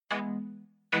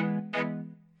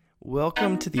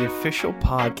Welcome to the official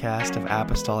podcast of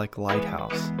Apostolic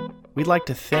Lighthouse. We'd like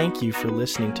to thank you for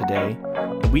listening today,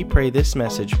 and we pray this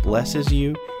message blesses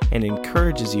you and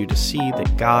encourages you to see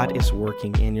that God is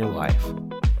working in your life.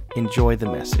 Enjoy the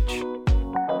message.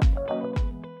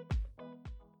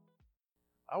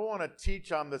 I want to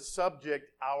teach on the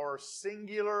subject, our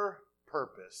singular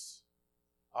purpose.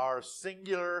 Our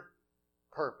singular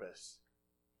purpose.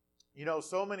 You know,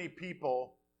 so many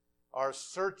people are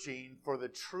searching for the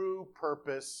true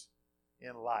purpose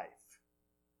in life.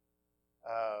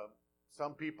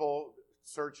 Some people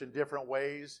search in different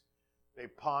ways. They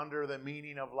ponder the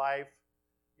meaning of life.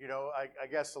 You know, I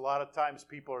guess a lot of times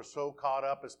people are so caught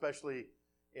up, especially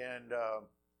in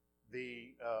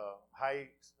the high,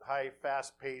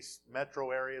 fast-paced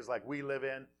metro areas like we live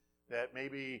in, that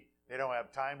maybe they don't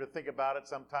have time to think about it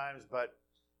sometimes. But,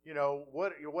 you know,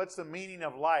 what's the meaning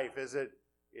of life? Is it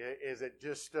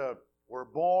just we're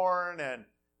born and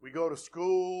we go to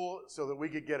school so that we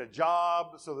could get a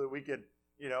job, so that we could,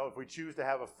 you know, if we choose to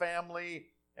have a family,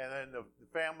 and then the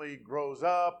family grows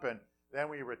up, and then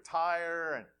we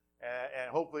retire, and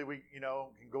hopefully we, you know,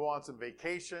 can go on some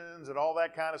vacations and all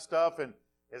that kind of stuff. And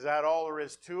is that all there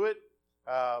is to it?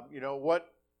 You know,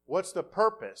 what's the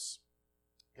purpose?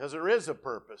 Because there is a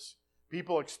purpose.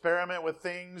 People experiment with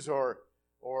things, or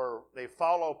they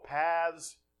follow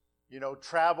paths, you know,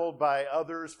 traveled by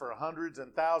others for hundreds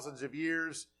and thousands of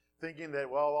years, thinking that,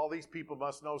 well, all these people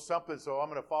must know something, so I'm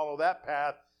going to follow that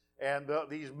path. And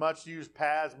these much-used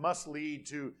paths must lead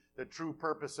to the true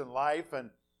purpose in life.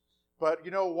 But,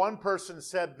 you know, one person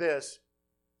said this.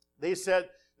 They said,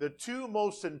 the two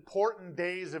most important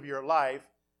days of your life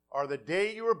are the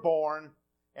day you were born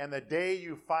and the day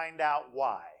you find out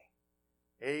why.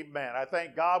 Amen. I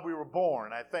thank God we were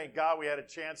born. I thank God we had a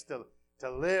chance to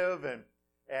live, and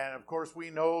of course we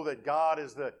know that God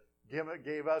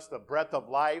gave us the breath of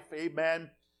life.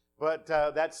 Amen. But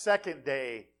that second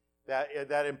day,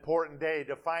 that important day,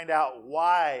 to find out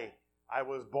why I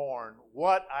was born,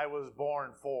 what I was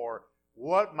born for,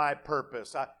 what my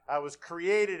purpose. I was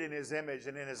created in His image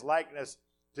and in His likeness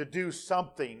to do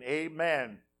something.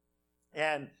 Amen.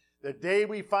 And the day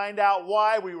we find out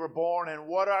why we were born and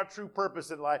what our true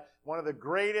purpose in life, one of the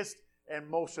greatest and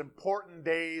most important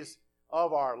days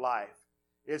of our life.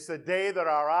 It's the day that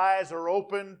our eyes are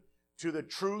open to the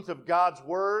truth of God's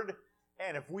Word.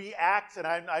 And if we act, and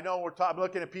I know I'm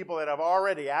looking at people that have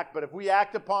already acted, but if we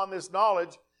act upon this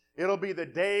knowledge, it'll be the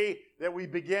day that we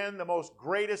begin the most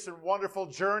greatest and wonderful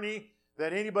journey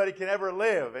that anybody can ever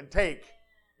live and take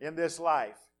in this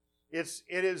life. It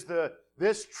is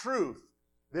this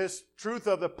truth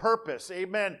of the purpose,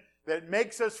 amen, that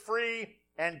makes us free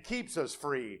and keeps us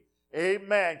free.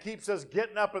 Amen. Keeps us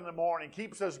getting up in the morning,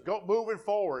 keeps us moving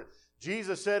forward.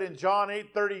 Jesus said in John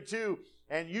 8:32,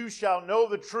 and you shall know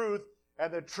the truth,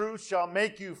 and the truth shall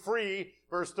make you free.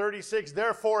 Verse 36,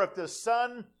 therefore, if the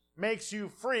Son makes you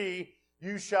free,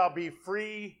 you shall be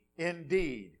free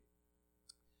indeed.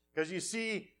 Because you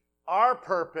see, our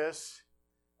purpose,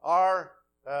 our,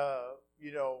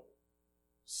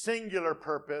 singular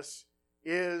purpose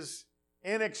is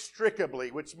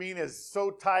inextricably, which means is so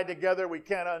tied together we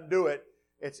can't undo it.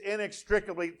 It's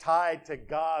inextricably tied to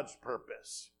God's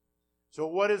purpose. So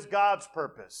what is God's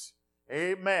purpose?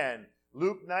 Amen.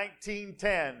 Luke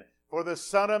 19:10, for the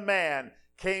Son of Man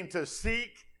came to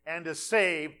seek and to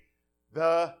save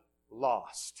the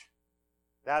lost.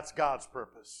 That's God's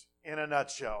purpose in a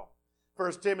nutshell.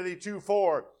 1 Timothy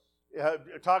 2:4,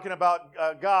 talking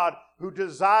about God who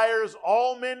desires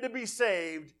all men to be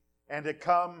saved and to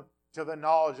come to the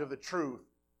knowledge of the truth.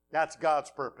 That's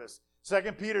God's purpose.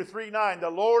 2 Peter 3:9, the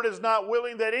Lord is not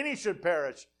willing that any should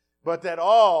perish, but that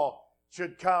all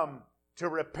should come to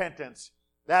repentance.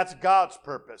 That's God's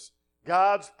purpose.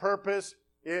 God's purpose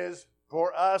is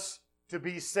for us to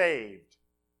be saved.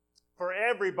 For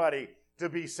everybody to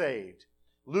be saved.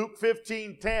 Luke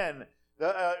 15:10,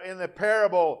 in the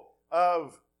parable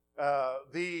of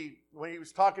when he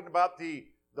was talking about the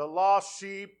lost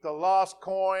sheep, the lost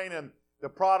coin, and the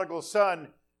prodigal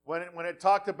son, when it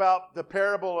talked about the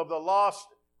parable of the lost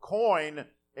coin,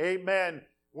 amen,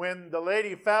 when the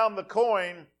lady found the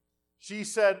coin, she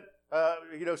said,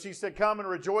 come and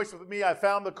rejoice with me, I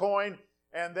found the coin.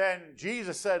 And then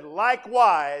Jesus said,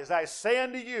 likewise, I say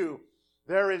unto you,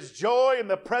 there is joy in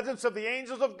the presence of the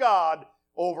angels of God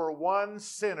over one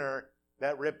sinner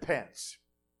that repents.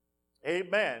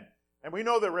 Amen. And we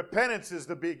know that repentance is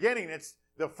the beginning. It's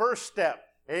the first step.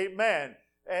 Amen.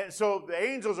 And so the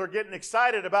angels are getting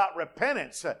excited about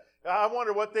repentance. I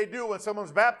wonder what they do when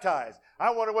someone's baptized.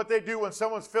 I wonder what they do when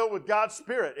someone's filled with God's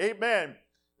Spirit. Amen.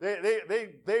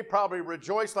 They probably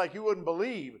rejoice like you wouldn't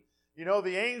believe. You know,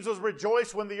 the angels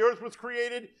rejoiced when the earth was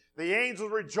created. The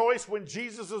angels rejoiced when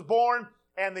Jesus was born.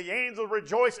 And the angels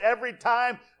rejoice every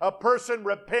time a person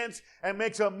repents and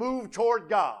makes a move toward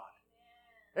God.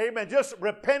 Amen. Just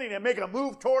repenting and making a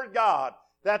move toward God,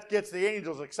 that gets the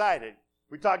angels excited.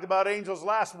 We talked about angels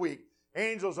last week.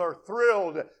 Angels are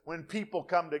thrilled when people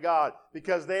come to God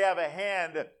because they have a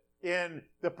hand in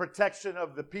the protection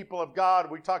of the people of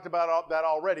God. We talked about that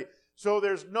already. So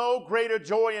there's no greater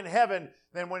joy in heaven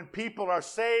than when people are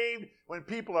saved, when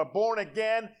people are born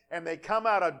again, and they come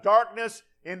out of darkness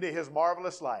into His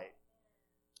marvelous light.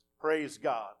 Praise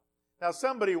God. Now,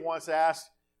 somebody once asked,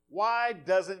 why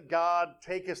doesn't God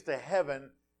take us to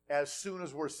heaven as soon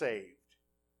as we're saved?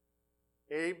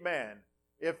 Amen.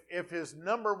 If His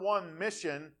number one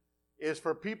mission is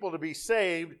for people to be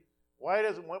saved, why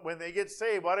doesn't, when they get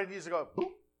saved, why doesn't He just go, boop,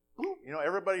 boop? You know,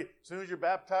 everybody, as soon as you're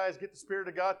baptized, get the Spirit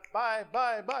of God, bye,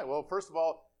 bye, bye. Well, first of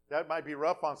all, that might be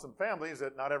rough on some families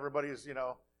that not everybody's,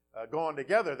 going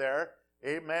together there.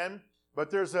 Amen. But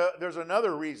there's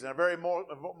another reason, a very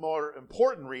more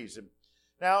important reason.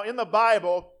 Now, in the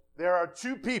Bible, there are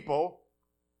two people,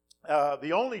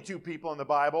 the only two people in the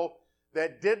Bible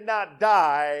that did not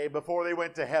die before they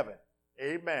went to heaven.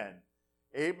 Amen.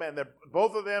 Amen.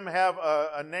 Both of them have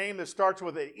a name that starts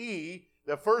with an E.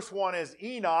 The first one is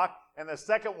Enoch, and the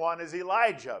second one is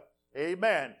Elijah.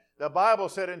 Amen. The Bible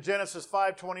said in Genesis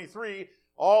 5:23,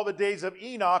 all the days of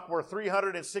Enoch were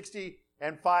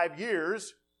 365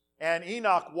 years. And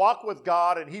Enoch walked with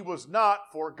God, and he was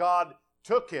not, for God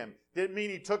took him. Didn't mean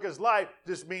he took his life,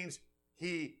 just means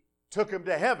he took him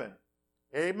to heaven.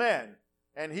 Amen.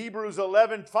 And Hebrews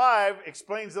 11:5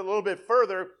 explains it a little bit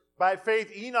further. By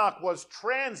faith, Enoch was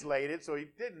translated, so he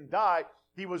didn't die.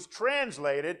 He was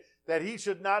translated that he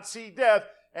should not see death,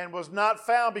 and was not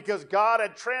found because God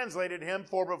had translated him.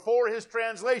 For before his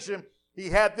translation, he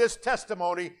had this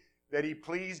testimony that he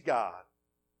pleased God.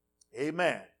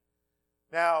 Amen.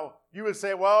 Now, you would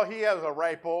say, well, he has a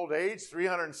ripe old age,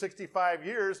 365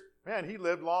 years. Man, he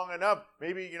lived long enough.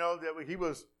 Maybe, that he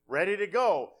was ready to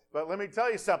go. But let me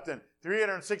tell you something.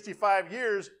 365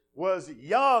 years was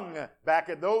young back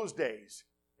in those days.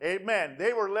 Amen.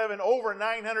 They were living over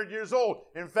 900 years old.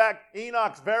 In fact,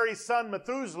 Enoch's very son,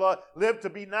 Methuselah, lived to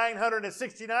be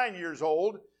 969 years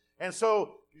old. And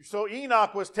so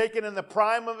Enoch was taken in the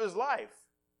prime of his life.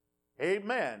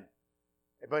 Amen.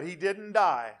 But he didn't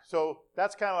die. So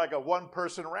that's kind of like a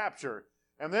one-person rapture.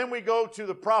 And then we go to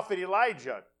the prophet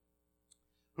Elijah,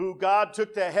 who God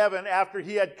took to heaven after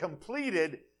he had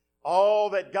completed all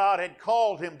that God had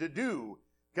called him to do.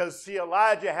 Because, see,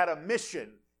 Elijah had a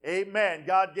mission. Amen.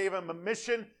 God gave him a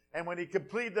mission, and when he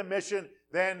completed the mission,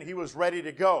 then he was ready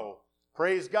to go.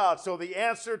 Praise God. So the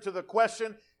answer to the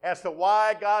question as to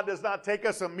why God does not take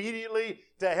us immediately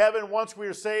to heaven once we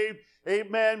are saved,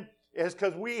 amen, is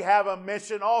because we have a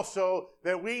mission also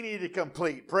that we need to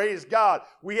complete. Praise God.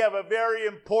 We have a very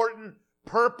important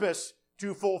purpose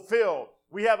to fulfill.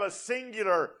 We have a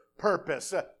singular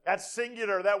purpose. That's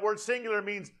singular. That word singular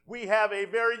means we have a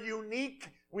very unique,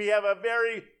 we have a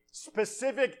very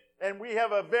specific, and we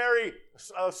have a very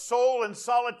sole and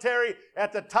solitary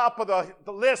at the top of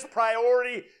the list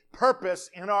priority purpose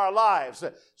in our lives.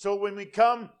 So when we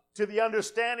come to the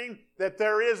understanding that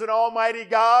there is an almighty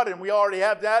God, and we already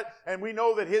have that, and we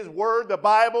know that His Word, the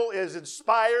Bible, is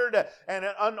inspired and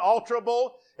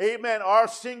unalterable. Amen. Our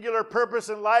singular purpose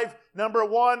in life, number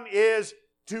one, is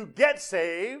to get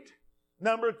saved.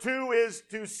 Number two is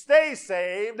to stay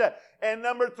saved. And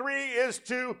number three is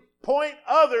to point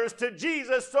others to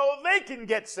Jesus so they can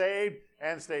get saved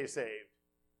and stay saved.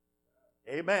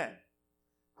 Amen.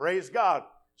 Praise God.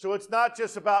 So it's not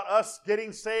just about us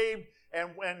getting saved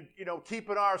and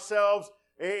keeping ourselves,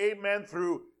 amen,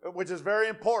 through, which is very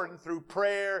important, through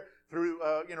prayer, through,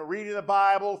 reading the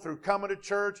Bible, through coming to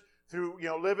church, through,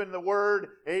 living the Word,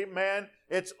 amen.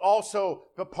 It's also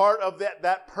the part of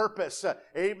that purpose,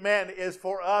 amen, is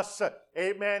for us,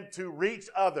 amen, to reach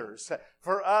others,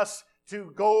 for us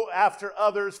to go after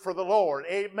others for the Lord,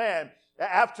 amen.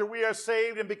 After we are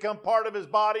saved and become part of His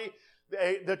body,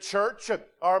 the church,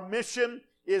 our mission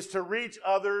is to reach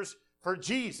others for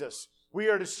Jesus. We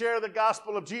are to share the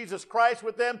gospel of Jesus Christ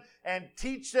with them and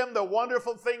teach them the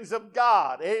wonderful things of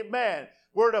God, amen.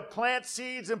 We're to plant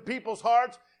seeds in people's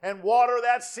hearts and water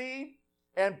that seed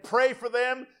and pray for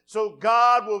them so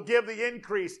God will give the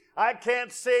increase. I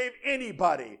can't save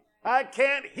anybody. I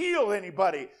can't heal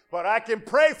anybody, but I can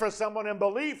pray for someone and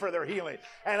believe for their healing.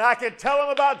 And I can tell them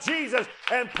about Jesus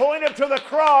and point them to the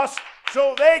cross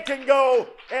so they can go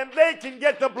and they can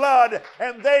get the blood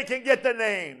and they can get the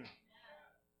name.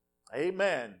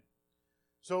 Amen.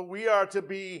 So we are to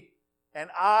be an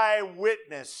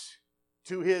eyewitness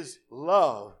to His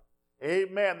love.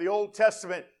 Amen. The Old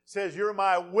Testament says, you're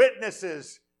my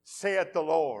witnesses, saith the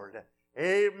Lord.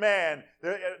 Amen.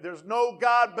 There's no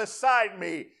God beside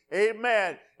me.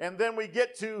 Amen. And then we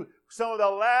get to some of the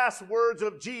last words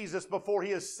of Jesus before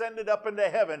He ascended up into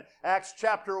heaven. Acts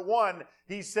chapter 1,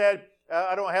 He said,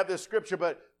 I don't have this scripture,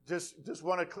 but just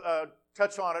want to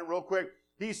touch on it real quick.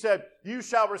 He said, you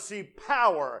shall receive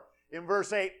power, in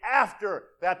verse 8, after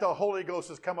that the Holy Ghost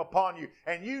has come upon you.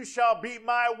 And you shall be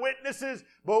my witnesses,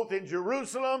 both in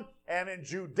Jerusalem and in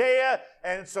Judea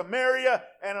and in Samaria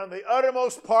and on the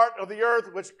uttermost part of the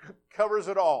earth, which covers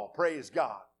it all. Praise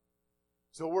God.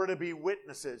 So we're to be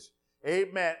witnesses.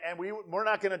 Amen. And we're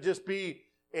not going to just be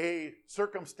a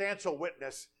circumstantial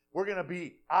witness. We're going to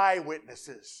be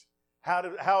eyewitnesses.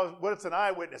 What's an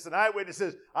eyewitness? An eyewitness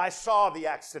is, I saw the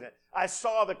accident. I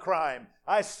saw the crime.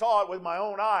 I saw it with my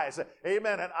own eyes.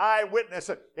 Amen. An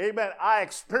eyewitness. Amen. I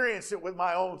experienced it with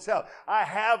my own self. I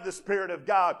have the Spirit of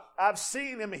God. I've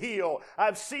seen Him heal.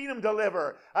 I've seen Him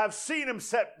deliver. I've seen Him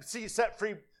set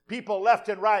free people left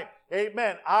and right.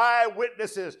 Amen.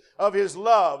 Eyewitnesses of His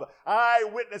love.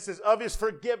 Eyewitnesses of His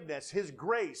forgiveness, His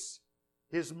grace,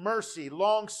 His mercy,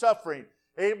 long-suffering.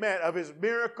 Amen. Of His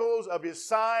miracles, of His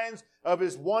signs, of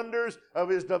His wonders, of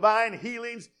His divine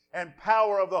healings and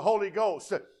power of the Holy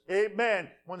Ghost. Amen.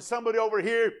 When somebody over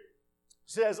here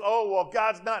says, oh, well,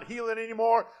 God's not healing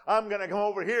anymore, I'm going to come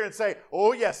over here and say,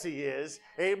 oh, yes, He is.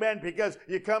 Amen. Because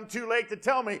you come too late to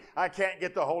tell me I can't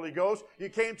get the Holy Ghost. You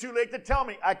came too late to tell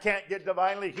me I can't get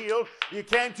divinely healed. You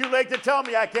came too late to tell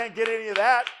me I can't get any of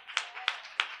that.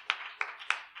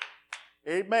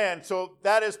 Amen. So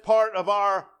that is part of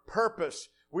our purpose.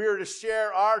 We are to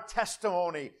share our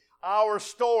testimony, our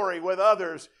story with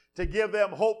others to give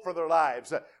them hope for their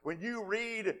lives. When you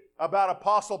read about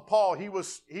Apostle Paul, he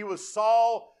was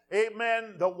Saul,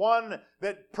 amen, the one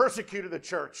that persecuted the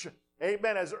church.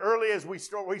 Amen. As early as we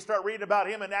start reading about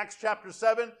him in Acts chapter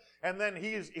 7, and then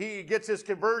he gets his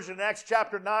conversion in Acts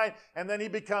chapter 9, and then he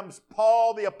becomes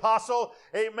Paul the apostle.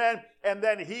 Amen. And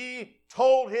then he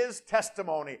told his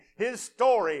testimony, his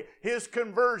story, his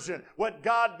conversion, what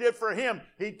God did for him.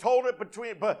 He told it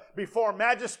before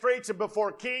magistrates and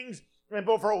before kings and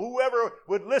before whoever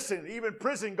would listen, even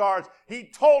prison guards.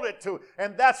 He told it to.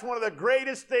 And that's one of the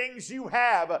greatest things you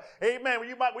have. Amen.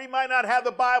 We might not have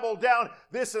the Bible down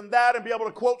this and that and be able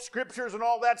to quote scriptures and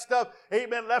all that stuff.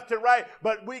 Amen. Left and right.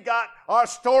 But we got our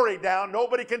story down.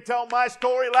 Nobody can tell my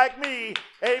story like me.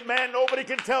 Amen. Nobody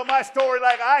can tell my story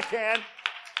like I can.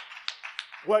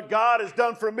 What God has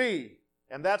done for me.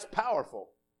 And that's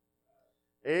powerful.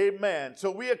 Amen.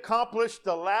 So we accomplished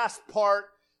the last part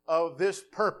of this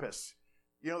purpose.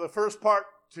 You know, the first part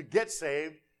to get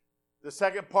saved, the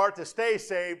second part to stay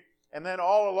saved, and then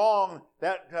all along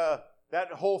that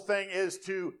whole thing is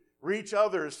to reach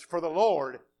others for the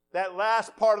Lord. That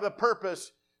last part of the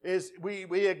purpose is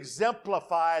we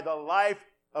exemplify the life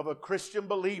of a Christian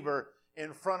believer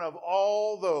in front of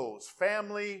all those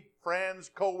family,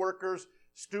 friends, co-workers,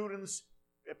 students,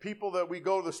 people that we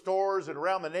go to the stores and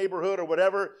around the neighborhood or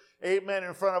whatever. Amen.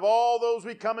 In front of all those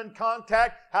we come in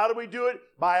contact. How do we do it?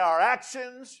 By our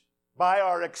actions, by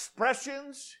our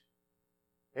expressions.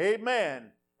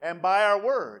 Amen. And by our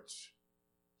words.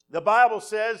 The Bible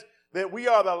says that we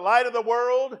are the light of the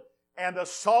world and the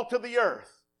salt of the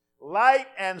earth. Light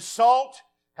and salt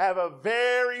have a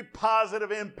very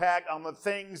positive impact on the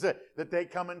things that they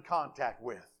come in contact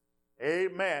with.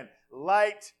 Amen.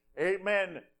 Light,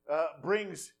 amen,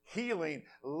 brings healing.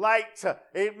 Light,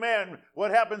 amen.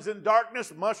 What happens in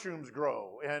darkness? Mushrooms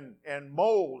grow and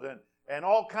mold and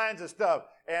all kinds of stuff.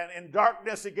 And in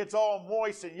darkness, it gets all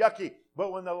moist and yucky.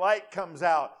 But when the light comes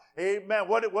out, amen.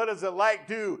 What does the light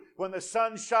do? When the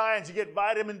sun shines, you get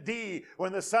vitamin D.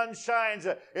 When the sun shines,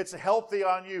 it's healthy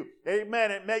on you.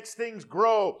 Amen. It makes things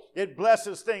grow. It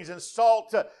blesses things. And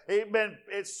salt, amen.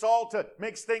 Salt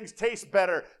makes things taste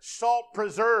better. Salt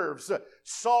preserves.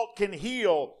 Salt can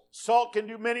heal. Salt can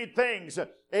do many things.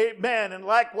 Amen. And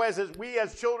likewise, as we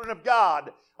as children of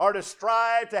God are to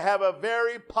strive to have a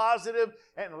very positive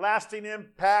and lasting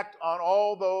impact on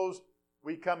all those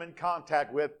we come in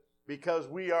contact with, because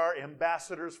we are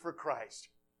ambassadors for Christ.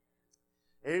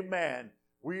 Amen.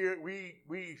 We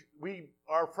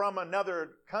are from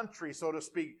another country, so to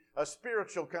speak, a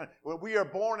spiritual country. When we are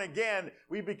born again,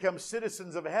 we become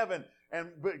citizens of heaven.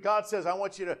 But God says, I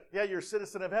want you to, you're a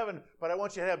citizen of heaven, but I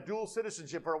want you to have dual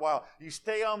citizenship for a while. You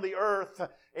stay on the earth,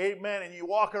 amen, and you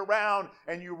walk around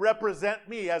and you represent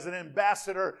me as an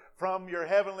ambassador from your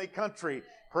heavenly country.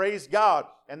 Praise God.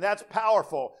 And that's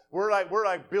powerful. We're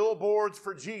like billboards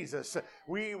for Jesus.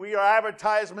 We are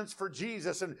advertisements for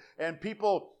Jesus. And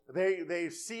people, they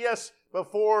see us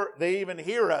before they even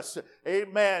hear us.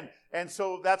 Amen. And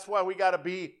so that's why we got to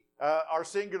be, our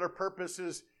singular purpose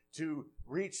is to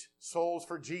reach souls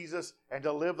for Jesus and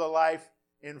to live the life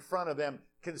in front of them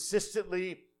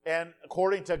consistently and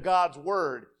according to God's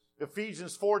word.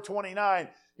 Ephesians 4:29,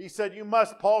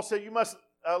 Paul said, you must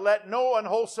let no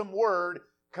unwholesome word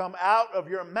come out of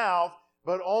your mouth,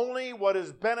 but only what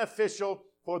is beneficial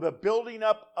for the building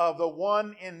up of the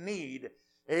one in need.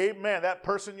 Amen. That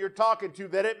person you're talking to,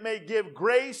 that it may give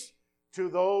grace to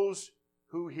those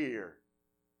who hear.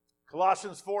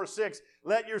 Colossians 4:6,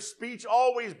 let your speech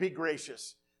always be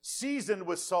gracious, seasoned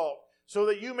with salt, so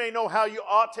that you may know how you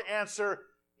ought to answer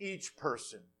each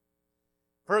person.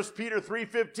 1 Peter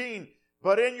 3:15,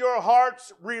 but in your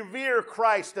hearts revere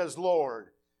Christ as Lord.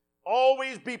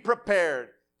 Always be prepared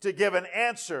to give an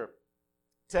answer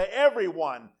to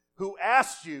everyone who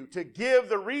asks you to give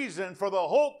the reason for the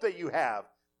hope that you have,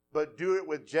 but do it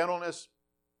with gentleness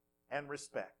and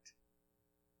respect.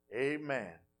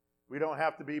 Amen. We don't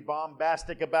have to be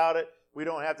bombastic about it. We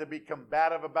don't have to be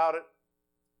combative about it.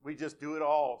 We just do it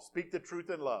all. Speak the truth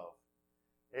in love.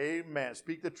 Amen.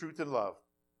 Speak the truth in love.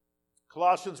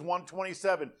 Colossians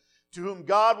 1:27, to whom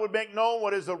God would make known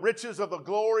what is the riches of the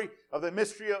glory of the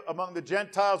mystery among the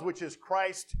Gentiles, which is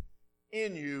Christ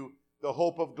in you, the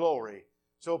hope of glory.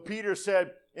 So Peter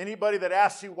said, anybody that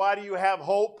asks you, why do you have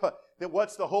hope? That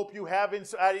what's the hope you have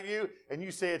inside of you? And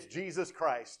you say it's Jesus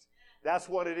Christ. That's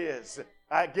what it is.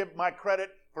 I give my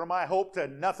credit for my hope to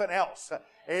nothing else.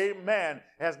 Amen.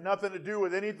 It has nothing to do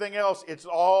with anything else. It's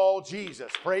all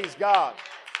Jesus. Praise God.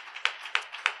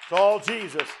 It's all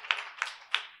Jesus.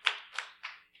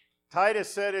 Titus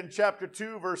said in chapter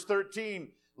 2, verse 13,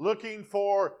 looking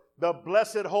for the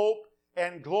blessed hope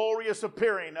and glorious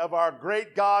appearing of our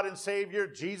great God and Savior,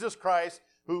 Jesus Christ,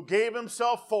 who gave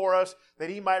himself for us, that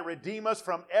he might redeem us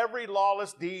from every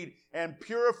lawless deed and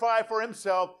purify for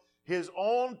himself his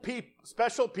own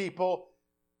special people.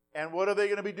 And what are they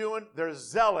going to be doing? They're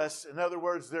zealous. In other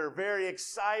words, they're very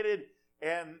excited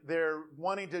and they're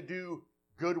wanting to do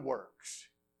good works.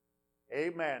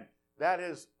 Amen. That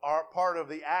is our part of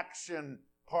the action,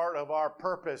 part of our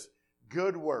purpose.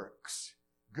 Good works.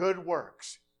 Good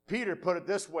works. Peter put it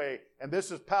this way, and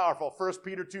this is powerful. 1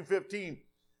 Peter 2:15.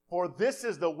 For this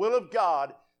is the will of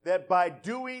God, that by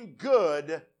doing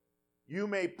good you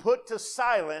may put to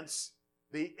silence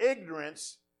the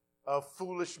ignorance of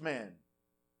foolish men.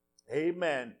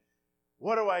 Amen.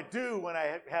 What do I do when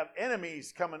I have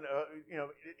enemies coming,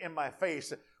 in my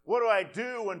face? What do I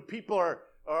do when people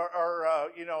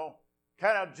are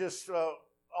kind of just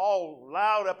all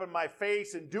loud up in my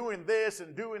face and doing this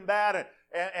and doing that?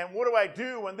 And what do I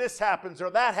do when this happens or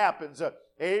that happens?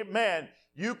 Amen.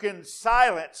 You can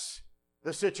silence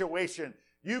the situation.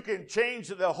 You can change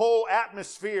the whole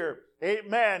atmosphere.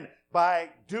 Amen.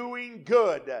 By doing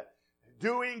good.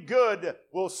 Doing good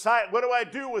will silence. What do I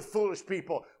do with foolish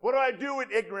people? What do I do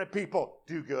with ignorant people?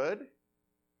 Do good.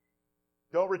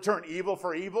 Don't return evil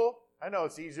for evil. I know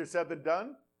it's easier said than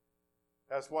done.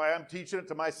 That's why I'm teaching it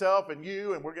to myself and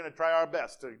you, and we're going to try our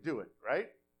best to do it, right?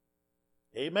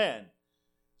 Amen.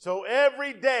 So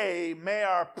every day may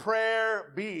our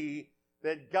prayer be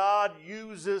that God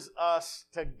uses us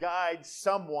to guide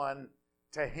someone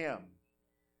to him.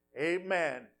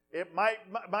 Amen. It might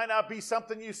not be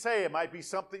something you say. It might be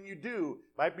something you do.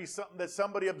 It might be something that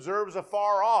somebody observes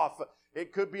afar off.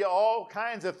 It could be all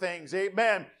kinds of things.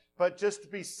 Amen. But just to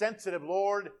be sensitive,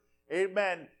 Lord.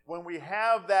 Amen. When we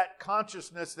have that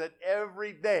consciousness that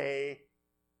every day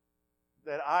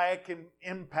that I can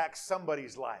impact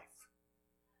somebody's life.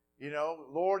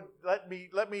 Lord, let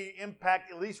me impact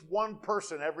at least one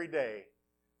person every day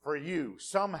for you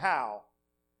somehow.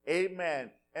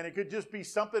 Amen. And it could just be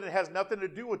something that has nothing to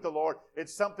do with the Lord.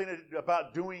 It's something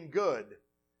about doing good.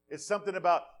 It's something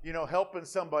about, helping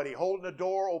somebody, holding a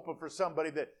door open for somebody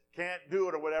that can't do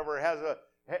it or whatever. It has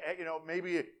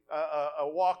maybe a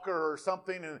walker or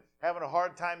something and having a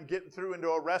hard time getting through into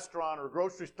a restaurant or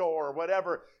grocery store or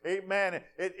whatever. Amen.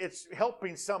 It's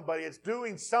helping somebody. It's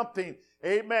doing something.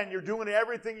 Amen. You're doing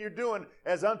everything you're doing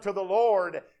as unto the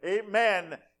Lord.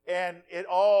 Amen. And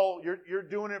you're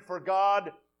doing it for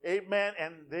God. Amen.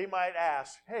 And they might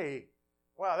ask, hey,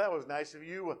 wow, that was nice of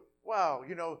you. Wow,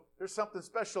 there's something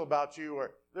special about you,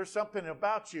 or there's something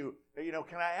about you.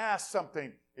 Can I ask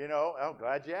something? I'm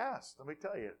glad you asked. Let me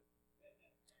tell you.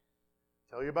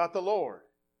 Tell you about the Lord.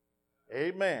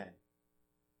 Amen.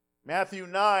 Matthew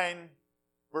 9,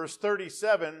 verse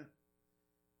 37,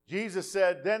 Jesus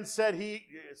said, he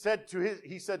said to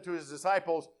his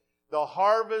disciples, the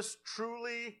harvest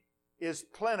truly is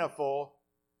plentiful,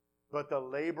 but the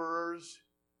laborers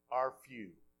are few.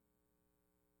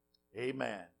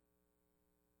 Amen.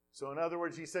 So in other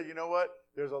words, he said, you know what?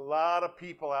 There's a lot of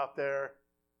people out there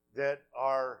that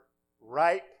are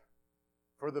ripe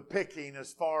for the picking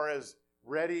as far as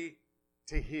ready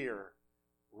to hear,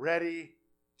 ready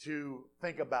to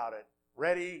think about it,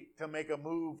 ready to make a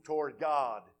move toward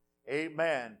God.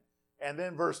 Amen. And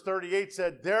then verse 38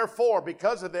 said, therefore,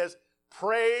 because of this,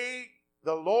 pray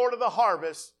the Lord of the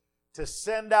harvest to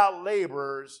send out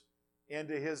laborers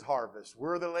into his harvest.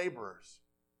 We're the laborers.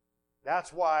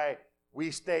 That's why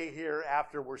we stay here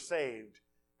after we're saved,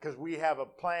 because we have a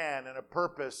plan and a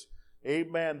purpose,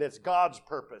 amen, that's God's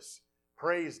purpose.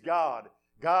 Praise God.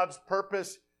 God's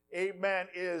purpose, amen,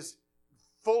 is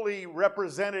fully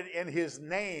represented in his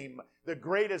name, the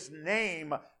greatest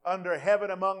name under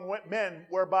heaven among men,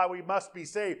 whereby we must be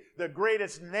saved. The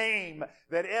greatest name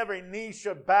that every knee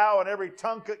should bow and every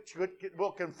tongue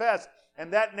will confess,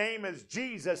 and that name is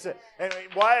Jesus. And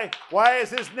why is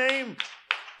his name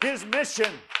his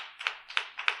mission?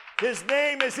 His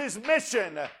name is his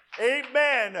mission.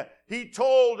 Amen. He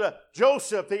told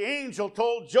Joseph, the angel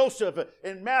told Joseph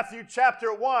in Matthew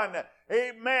chapter 1,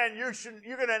 amen,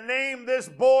 you're going to name this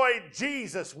boy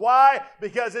Jesus. Why?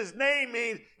 Because his name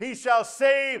means he shall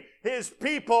save his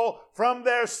people from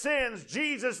their sins.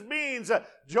 Jesus means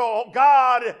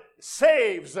God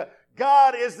saves.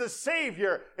 God is the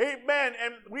Savior. Amen.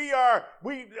 And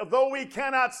though we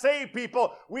cannot save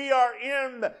people, we are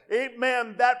in,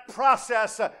 amen, that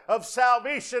process of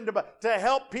salvation to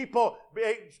help people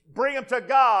bring them to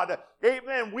God.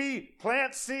 Amen. We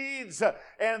plant seeds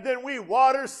and then we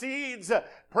water seeds.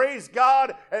 Praise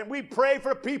God. And we pray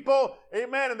for people.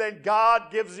 Amen. And then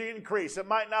God gives the increase. It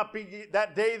might not be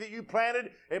that day that you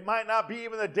planted. It might not be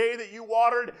even the day that you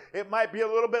watered. It might be a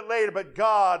little bit later, but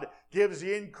God gives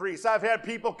the increase. I've had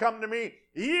people come to me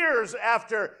years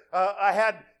after I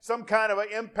had some kind of an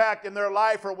impact in their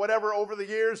life or whatever over the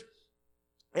years.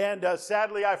 And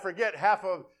sadly, I forget half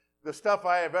of the stuff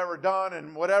I have ever done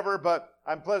and whatever, but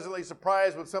I'm pleasantly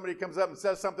surprised when somebody comes up and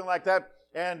says something like that.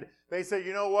 And they say,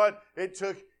 you know what? It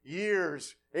took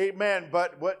years. Amen.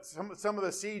 But what some of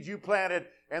the seeds you planted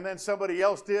and then somebody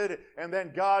else did, and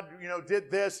then God, did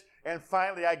this, and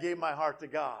finally I gave my heart to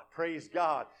God. Praise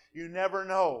God. You never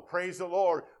know, praise the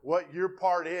Lord, what your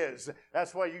part is.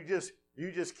 That's why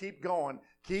you just keep going,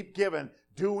 keep giving,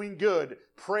 doing good.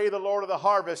 Pray the Lord of the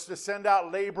harvest to send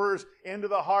out laborers into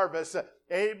the harvest.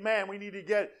 Amen. We need to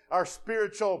get our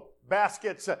spiritual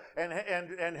baskets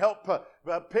and help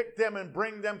pick them and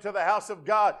bring them to the house of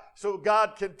God so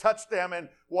God can touch them and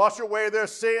wash away their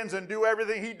sins and do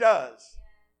everything he does.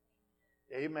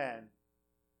 Amen.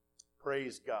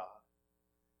 Praise God.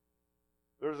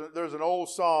 There's an old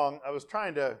song. I was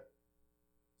trying to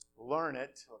learn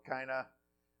it kind of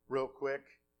real quick,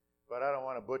 but I don't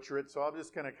want to butcher it, so I'm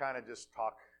just going to kind of just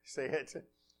say it.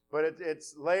 But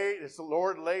it's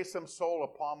Lord, lay some soul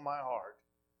upon my heart.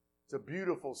 It's a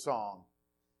beautiful song.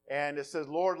 And it says,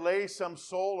 Lord, lay some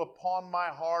soul upon my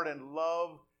heart and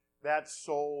love that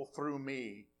soul through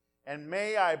me. And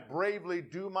may I bravely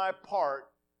do my part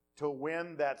to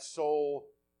win that soul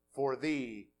for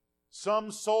thee.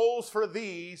 Some souls for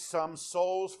thee, some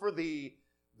souls for thee.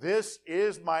 This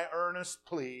is my earnest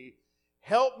plea.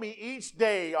 Help me each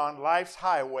day on life's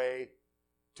highway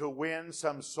to win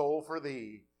some soul for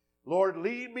thee. Lord,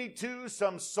 lead me to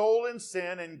some soul in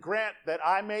sin and grant that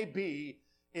I may be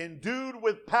endued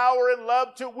with power and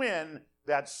love to win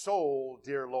that soul,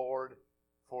 dear Lord,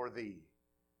 for thee.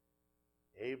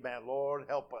 Amen. Lord,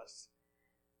 help us.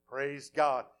 Praise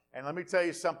God. And let me tell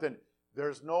you something.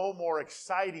 There's no more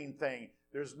exciting thing.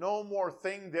 There's no more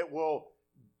thing that will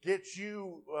get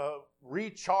you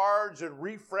recharged and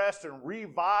refreshed and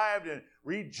revived and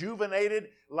rejuvenated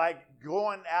like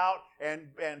going out and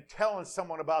telling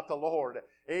someone about the Lord.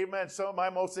 Amen. Some of my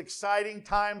most exciting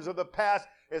times of the past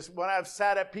is when I've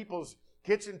sat at people's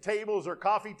kitchen tables or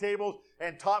coffee tables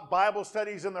and taught Bible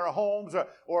studies in their homes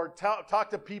or talk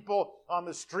to people on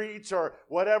the streets or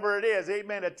whatever it is.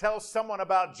 Amen. To tell someone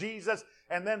about Jesus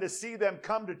and then to see them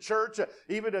come to church,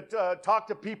 even to talk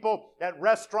to people at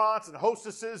restaurants and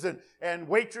hostesses and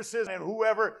waitresses and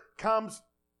whoever comes.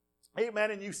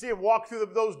 Amen. And you see them walk through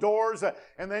those doors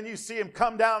and then you see them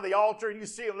come down the altar and you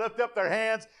see them lift up their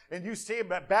hands and you see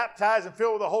them baptized and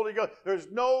filled with the Holy Ghost. There's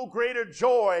no greater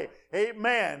joy,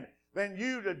 amen, than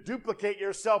you to duplicate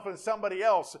yourself in somebody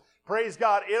else. Praise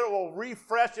God. It will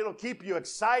refresh. It'll keep you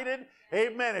excited.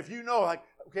 Amen. If you know, like,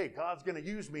 okay, God's going to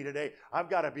use me today. I've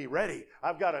got to be ready.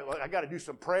 I got to do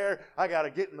some prayer. I got to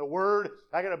get in the Word.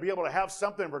 I got to be able to have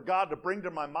something for God to bring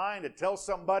to my mind to tell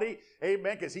somebody.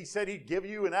 Amen. Because He said He'd give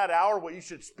you in that hour what you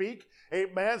should speak.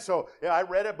 Amen. So I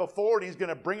read it before, and He's going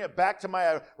to bring it back to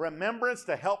my remembrance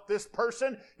to help this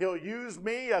person. He'll use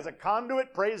me as a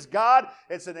conduit. Praise God.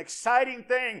 It's an exciting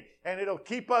thing, and it'll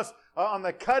keep us on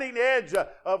the cutting edge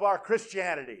of our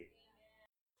Christianity.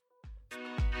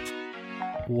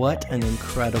 What an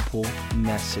incredible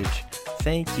message.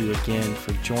 Thank you again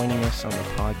for joining us on the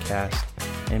podcast,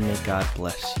 and may God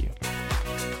bless you.